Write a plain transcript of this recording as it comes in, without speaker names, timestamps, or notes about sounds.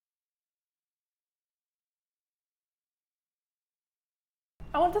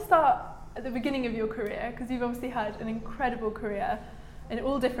I want to start at the beginning of your career, because you've obviously had an incredible career in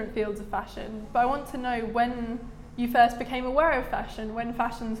all different fields of fashion, but I want to know when you first became aware of fashion, when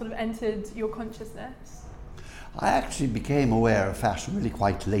fashion sort of entered your consciousness. I actually became aware of fashion really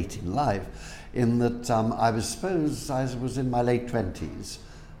quite late in life, in that I was in my late 20s,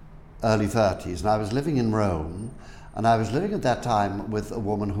 early 30s, and I was living in Rome, and I was living at that time with a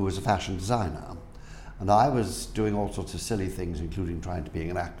woman who was a fashion designer. And I was doing all sorts of silly things, including trying to be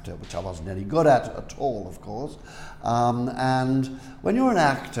an actor, which I wasn't any good at all, of course. And when you're an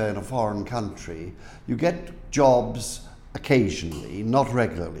actor in a foreign country, you get jobs occasionally, not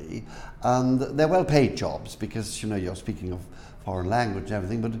regularly, and they're well-paid jobs because, you're speaking of foreign language and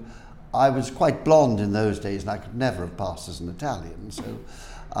everything, but I was quite blonde in those days and I could never have passed as an Italian, so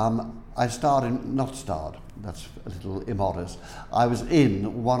that's a little immodest. I was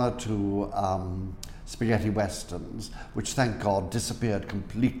in one or two spaghetti westerns, which thank God disappeared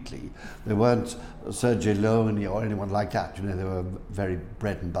completely. They weren't Sergio Leone or anyone like that, they were very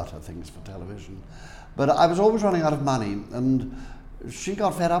bread and butter things for television. But I was always running out of money, and she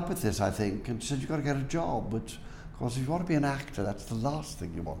got fed up with this, I think, and she said, you've got to get a job, which, of course, if you want to be an actor, that's the last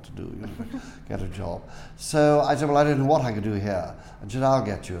thing you want to do, get a job. So I said, well, I don't know what I can do here. And she said, I'll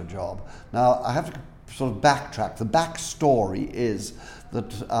get you a job. Now, I have to sort of backtrack. The backstory is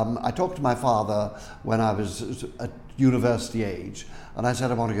that I talked to my father when I was at university age, and I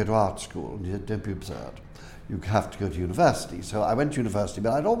said, I want to go to art school. And he said, don't be absurd. You have to go to university. So I went to university,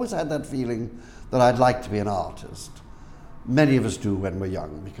 but I'd always had that feeling that I'd like to be an artist. Many of us do when we're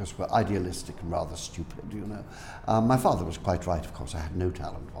young, because we're idealistic and rather stupid, My father was quite right, of course. I had no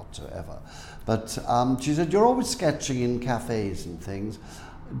talent whatsoever. But she said, you're always sketching in cafes and things.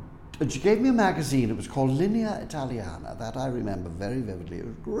 And she gave me a magazine. It was called Linea Italiana. That I remember very vividly. It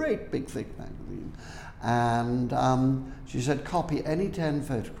was a great, big, thick magazine. And she said, copy any 10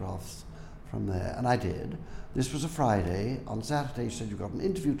 photographs from there. And I did. This was a Friday. On Saturday, she said, you've got an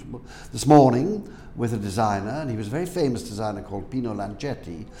interview this morning with a designer. And he was a very famous designer called Pino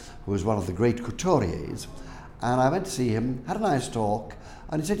Lancetti, who was one of the great couturiers. And I went to see him, had a nice talk.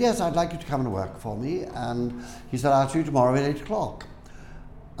 And he said, yes, I'd like you to come and work for me. And he said, I'll see you tomorrow at 8 o'clock.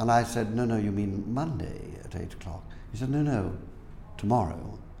 And I said, no, you mean Monday at 8 o'clock? He said, no,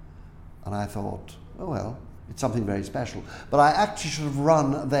 tomorrow. And I thought, oh, well, it's something very special. But I actually should have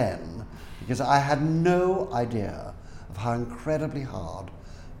run then, because I had no idea of how incredibly hard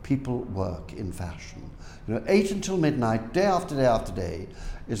people work in fashion. 8 until midnight, day after day after day,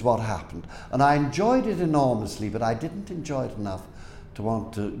 is what happened. And I enjoyed it enormously, but I didn't enjoy it enough to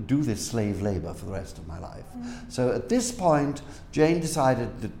want to do this slave labor for the rest of my life. So at this point, Jane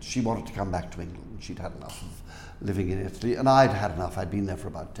decided that she wanted to come back to England. She'd had enough of living in Italy, and I'd had enough. I'd been there for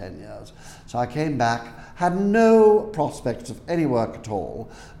about 10 years. So I came back, had no prospects of any work at all,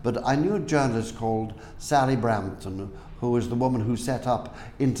 but I knew a journalist called Sally Brampton, who was the woman who set up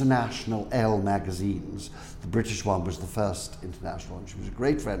International Elle magazines. The British one was the first international one. She was a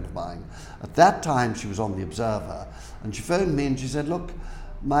great friend of mine. At that time, she was on The Observer, and she phoned me and she said, look,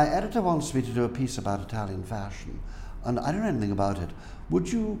 my editor wants me to do a piece about Italian fashion, and I don't know anything about it.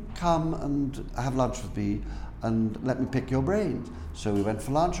 Would you come and have lunch with me and let me pick your brains? So we went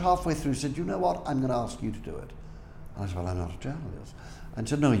for lunch. Halfway through, she said, you know what, I'm going to ask you to do it. And I said, well, I'm not a journalist. And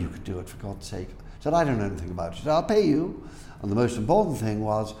she said, no, you could do it, for God's sake. I said, I don't know anything about it. She said, I'll pay you. And the most important thing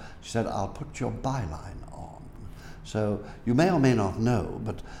was, she said, I'll put your byline on. So you may or may not know,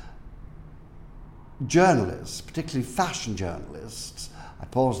 but journalists, particularly fashion journalists, I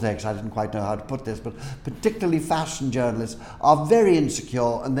paused there because I didn't quite know how to put this, but particularly fashion journalists are very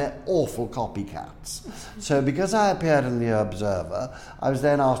insecure and they're awful copycats. So because I appeared in The Observer, I was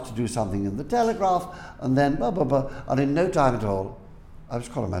then asked to do something in The Telegraph, and then blah, blah, blah, and in no time at all, I was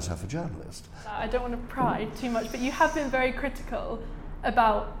calling myself a journalist. I don't want to pry too much, but you have been very critical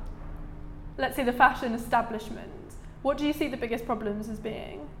about, let's say, the fashion establishment. What do you see the biggest problems as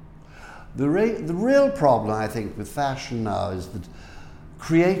being? The real problem, I think, with fashion now is that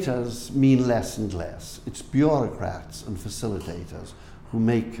creators mean less and less. It's bureaucrats and facilitators who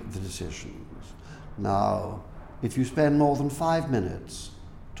make the decisions. Now, if you spend more than 5 minutes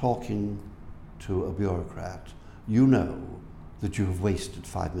talking to a bureaucrat, you know that you have wasted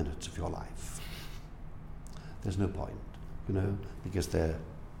 5 minutes of your life. There's no point, because they're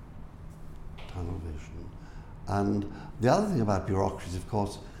tunnel vision. And the other thing about bureaucracy, of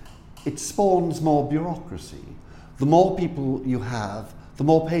course, it spawns more bureaucracy. The more people you have, the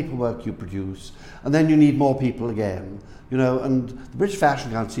more paperwork you produce, and then you need more people again. And the British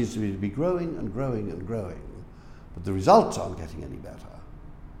Fashion Council seems to be growing and growing and growing, but the results aren't getting any better.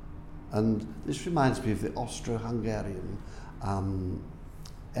 And this reminds me of the Austro-Hungarian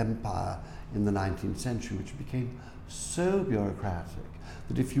empire in the 19th century, which became so bureaucratic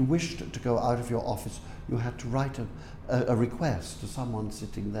that if you wished to go out of your office, you had to write a request to someone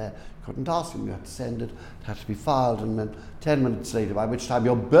sitting there. You couldn't ask them, you had to send it, it had to be filed, and then 10 minutes later, by which time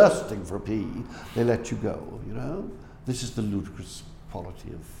you're bursting for a pee, they let you go, you know? This is the ludicrous quality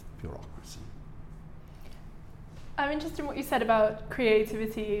of bureaucracy. I'm interested in what you said about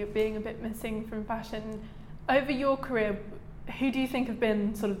creativity being a bit missing from fashion. Over your career, who do you think have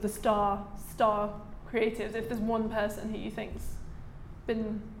been sort of the star creatives, if there's one person who you think's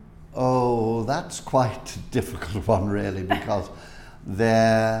been... Oh, that's quite a difficult one, really, because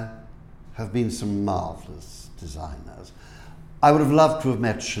there have been some marvellous designers. I would have loved to have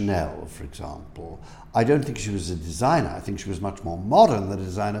met Chanel, for example. I don't think she was a designer. I think she was much more modern than a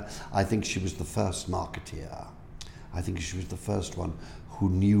designer. I think she was the first marketeer. I think she was the first one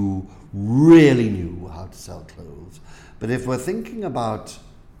who really knew how to sell clothes. But if we're thinking about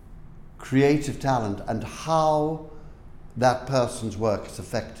creative talent and how that person's work has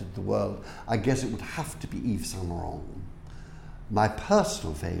affected the world, I guess it would have to be Yves Saint Laurent. My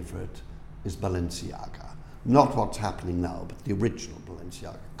personal favourite is Balenciaga. Not what's happening now, but the original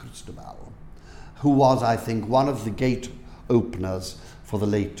Balenciaga, Cristobal, who was, I think, one of the gate openers for the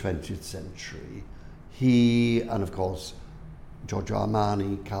late 20th century. He, and of course, Giorgio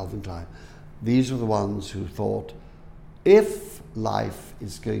Armani, Calvin Klein, these are the ones who thought, if life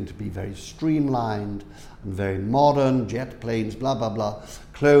is going to be very streamlined and very modern, jet planes, blah, blah, blah,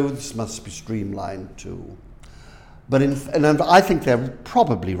 clothes must be streamlined too. But and I think they're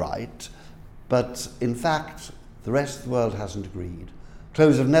probably right, but in fact, the rest of the world hasn't agreed.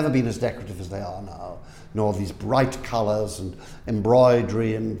 Clothes have never been as decorative as they are now, nor these bright colours and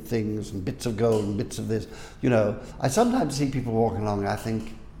embroidery and things and bits of gold and bits of this. You know, I sometimes see people walking along and I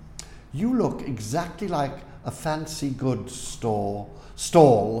think, you look exactly like a fancy goods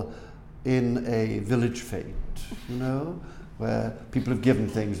stall in a village fete, you know, where people have given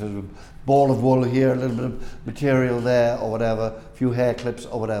things. There's a ball of wool here, a little bit of material there, or whatever, a few hair clips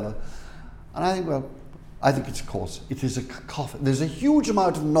or whatever. And I think, well, I think it's, of course, it is a cacophony. There's a huge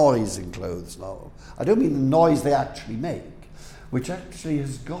amount of noise in clothes now. I don't mean the noise they actually make, which actually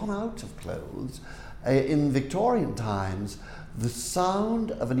has gone out of clothes. In Victorian times, the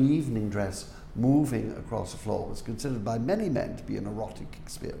sound of an evening dress moving across the floor was considered by many men to be an erotic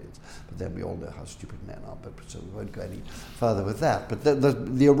experience. But then we all know how stupid men are, but so we won't go any further with that. But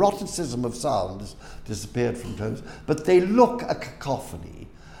the eroticism of sound has disappeared from clothes, but they look a cacophony.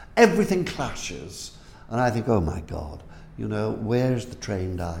 Everything clashes. And I think, oh my God, you know, where's the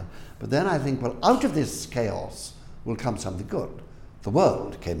trained eye? But then I think, well, out of this chaos will come something good. The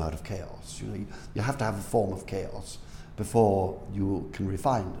world came out of chaos. You know, you have to have a form of chaos before you can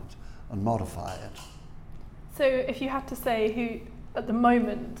refine it and modify it. So if you had to say who, at the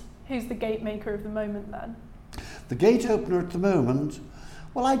moment, who's the gate maker of the moment then? The gate opener at the moment,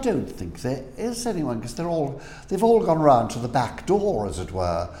 well, I don't think there is anyone, because they've all gone round to the back door, as it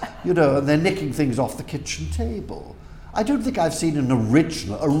were, you know, and they're nicking things off the kitchen table. I don't think I've seen a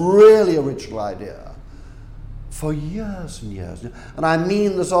really original idea for years and years. And I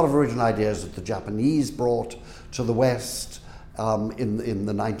mean the sort of original ideas that the Japanese brought to the West in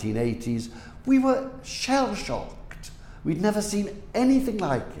the 1980s. We were shell-shocked. We'd never seen anything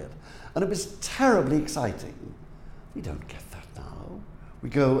like it. And it was terribly exciting. We don't get that now. We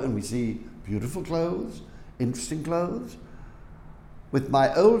go and we see beautiful clothes, interesting clothes. With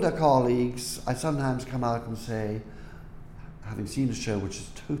my older colleagues, I sometimes come out and say, having seen a show which is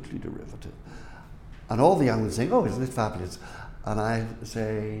totally derivative, and all the young ones saying, oh, isn't it fabulous? And I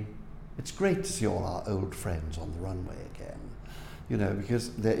say, it's great to see all our old friends on the runway again. You know,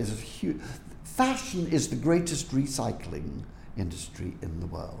 because there is a huge... Fashion is the greatest recycling industry in the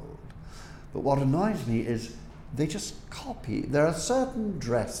world. But what annoys me is they just copy. There are certain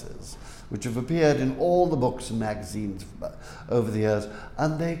dresses which have appeared in all the books and magazines over the years,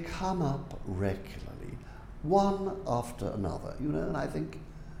 and they come up regularly, one after another, you know, and I think,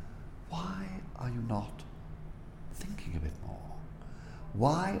 why are you not thinking a bit more?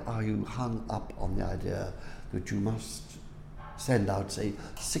 Why are you hung up on the idea that you must send out, say,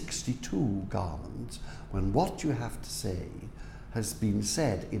 62 garments, when what you have to say has been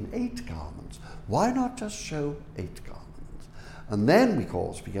said in 8 garments? Why not just show 8 garments? And then, of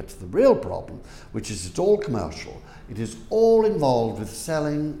course, we get to the real problem, which is it's all commercial. It is all involved with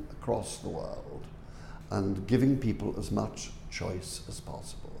selling across the world and giving people as much choice as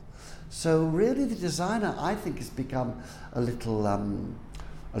possible. So really the designer, I think, has become a little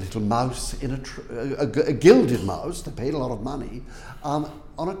a little mouse in a gilded mouse, they paid a lot of money, on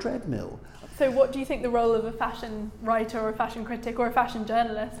a treadmill. So what do you think the role of a fashion writer or a fashion critic or a fashion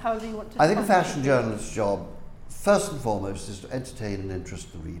journalist, however you want to... I think a fashion journalist's job, first and foremost, is to entertain and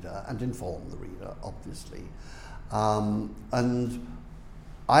interest the reader and inform the reader, obviously. And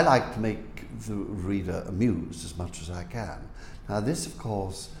I like to make the reader amused as much as I can. Now this, of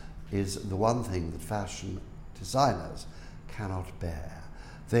course, is the one thing that fashion designers cannot bear.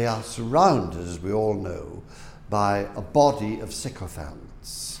 They are surrounded, as we all know, by a body of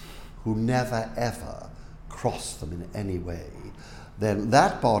sycophants who never ever cross them in any way. Then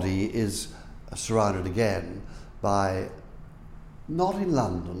that body is surrounded again by, not in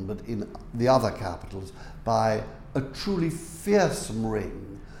London, but in the other capitals, by a truly fearsome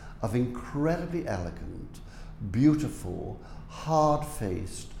ring of incredibly elegant, beautiful,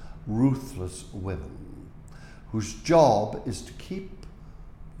 hard-faced, ruthless women whose job is to keep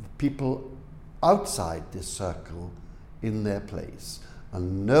the people outside this circle in their place,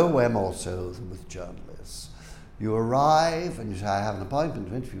 and nowhere more so than with journalists. You arrive and you say, I have an appointment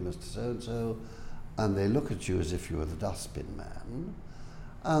to interview Mr. So-and-so, and they look at you as if you were the dustbin man,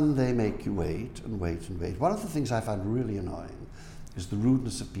 and they make you wait and wait and wait. One of the things I find really annoying is the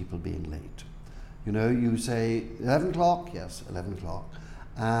rudeness of people being late. You know, you say, 11 o'clock? Yes, 11 o'clock.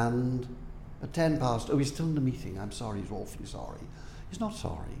 And at 10 past, oh, he's still in the meeting. I'm sorry, he's awfully sorry. He's not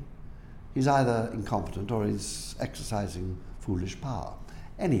sorry. He's either incompetent or he's exercising foolish power.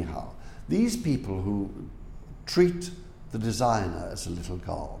 Anyhow, these people who treat the designer as a little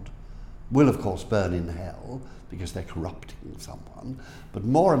god will, of course, burn in hell because they're corrupting someone. But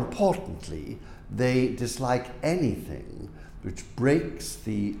more importantly, they dislike anything which breaks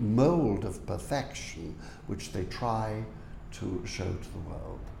the mold of perfection which they try to show to the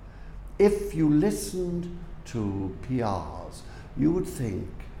world. If you listened to PRs, you would think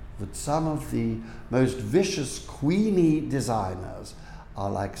that some of the most vicious, queenie designers are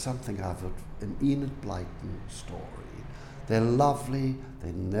like something out of an Enid Blyton story. They're lovely,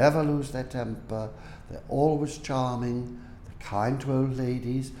 they never lose their temper, they're always charming, they're kind to old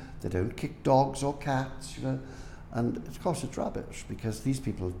ladies, they don't kick dogs or cats, you know. And of course it's rubbish, because these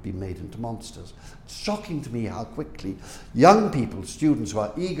people have been made into monsters. It's shocking to me how quickly young people, students who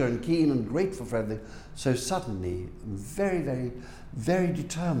are eager and keen and grateful for everything, so suddenly, very, very, very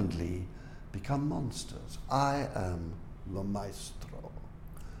determinedly become monsters. I am the maestro.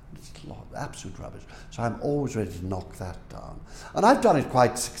 It's absolute rubbish. So I'm always ready to knock that down. And I've done it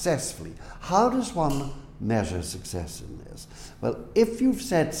quite successfully. How does one measure success in this? Well, if you've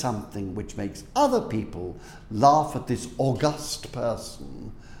said something which makes other people laugh at this august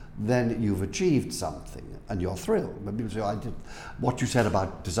person, then you've achieved something and you're thrilled. When people say, I did what you said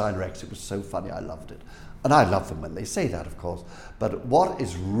about Designer X, it was so funny, I loved it. And I love them when they say that, of course. But what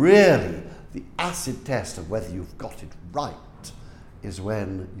is really the acid test of whether you've got it right is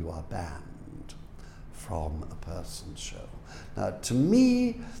when you are banned from a person's show. Now, to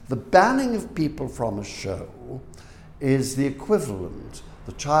me, the banning of people from a show is the equivalent,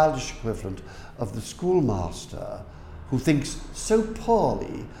 the childish equivalent, of the schoolmaster who thinks so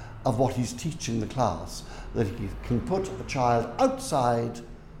poorly of what he's teaching the class that he can put a child outside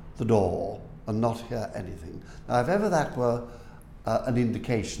the door and not hear anything. Now, if ever that were an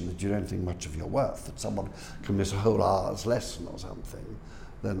indication that you don't think much of your worth, that someone can miss a whole hour's lesson or something,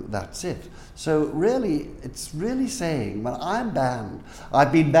 then that's it. So really, it's really saying, when I'm banned,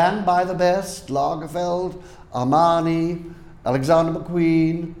 I've been banned by the best, Lagerfeld, Armani, Alexander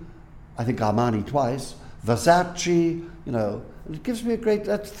McQueen, I think Armani twice, Versace, you know, it gives me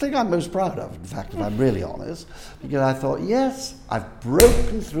that's the thing I'm most proud of, in fact, if I'm really honest, because I thought, yes, I've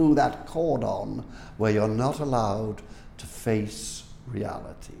broken through that cordon where you're not allowed to face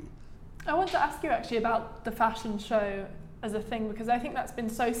reality. I want to ask you actually about the fashion show as a thing, because I think that's been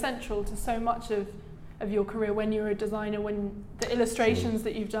so central to so much of your career when you were a designer, when the illustrations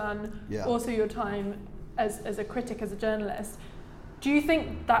that you've done, also your time as a critic, as a journalist. Do you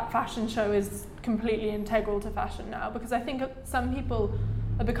think that fashion show is completely integral to fashion now? Because I think some people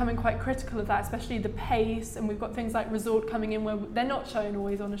are becoming quite critical of that, especially the pace, and we've got things like Resort coming in where they're not shown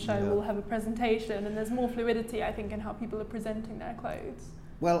always on a show, we'll have a presentation, and there's more fluidity, I think, in how people are presenting their clothes.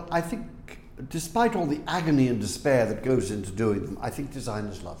 Well, I think despite all the agony and despair that goes into doing them, I think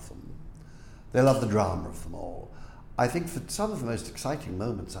designers love them. They love the drama of them all. I think that some of the most exciting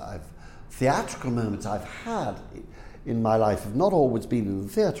moments theatrical moments I've had in my life have not always been in the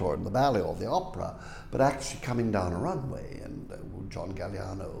theatre or in the ballet or the opera, but actually coming down a runway, and John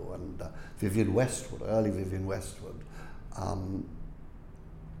Galliano and Vivienne Westwood, early Vivienne Westwood.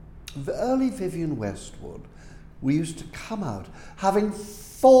 The early Vivienne Westwood we used to come out, having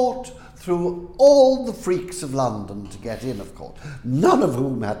fought through all the freaks of London to get in, of course, none of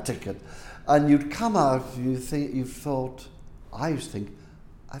whom had ticket. And you'd come out, I used to think,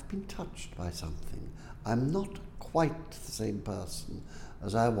 I've been touched by something. I'm not quite the same person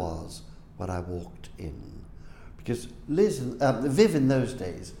as I was when I walked in. Because Viv in those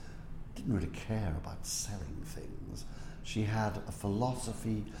days didn't really care about selling things. She had a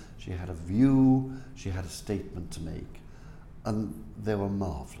philosophy, she had a view, she had a statement to make. And they were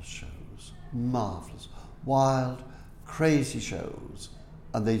marvellous shows, marvellous, wild, crazy shows,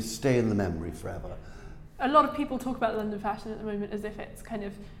 and they stay in the memory forever. A lot of people talk about London fashion at the moment as if it's kind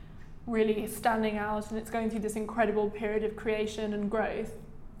of really standing out and it's going through this incredible period of creation and growth.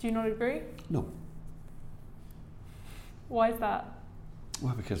 Do you not agree? No. Why is that?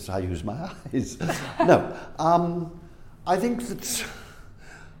 Well, because I use my eyes. No. I think that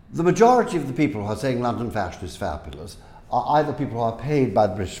the majority of the people who are saying London fashion is fabulous are either people who are paid by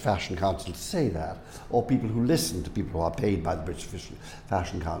the British Fashion Council to say that, or people who listen to people who are paid by the British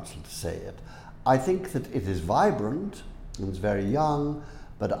Fashion Council to say it. I think that it is vibrant and it's very young,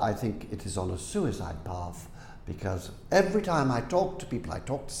 but I think it is on a suicide path, because every time I talk to people, I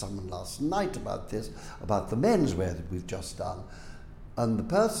talked to someone last night about this, about the menswear that we've just done, and the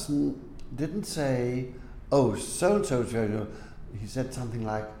person didn't say, oh, so-and-so is very good. He said something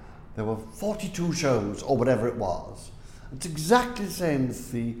like, there were 42 shows, or whatever it was. It's exactly the same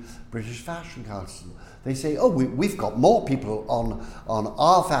as the British Fashion Council. They say, oh, we've got more people on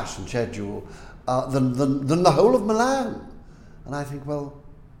our fashion schedule than the whole of Milan. And I think, well,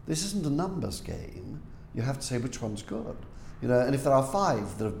 this isn't a numbers game. You have to say which one's good. You know, and if there are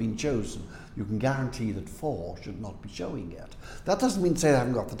 5 that have been chosen, you can guarantee that 4 should not be showing yet. That doesn't mean to say they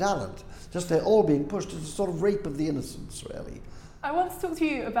haven't got the talent. Just they're all being pushed. It's a sort of rape of the innocents, really. I want to talk to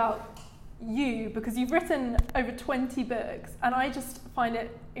you about you, because you've written over 20 books, and I just find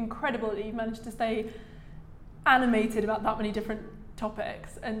it incredible that you've managed to stay animated about that many different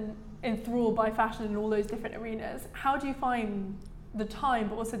topics and enthralled by fashion in all those different arenas. How do you find the time,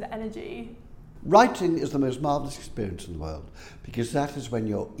 but also the energy? Writing is the most marvellous experience in the world, because that is when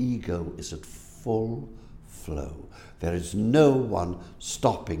your ego is at full flow. There is no one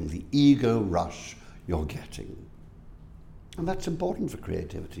stopping the ego rush you're getting. And that's important for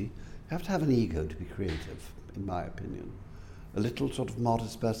creativity. You have to have an ego to be creative, in my opinion. A little sort of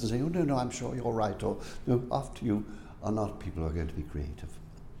modest person saying, oh, no, I'm sure you're right, or no, after you are not people who are going to be creative.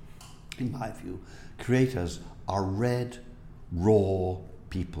 In my view, creators are red, raw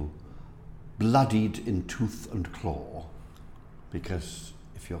people, bloodied in tooth and claw, because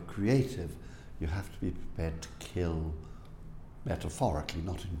if you're creative, you have to be prepared to kill, metaphorically,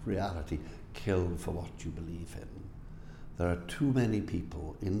 not in reality, kill for what you believe in. There are too many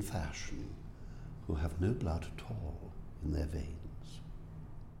people in fashion who have no blood at all in their veins.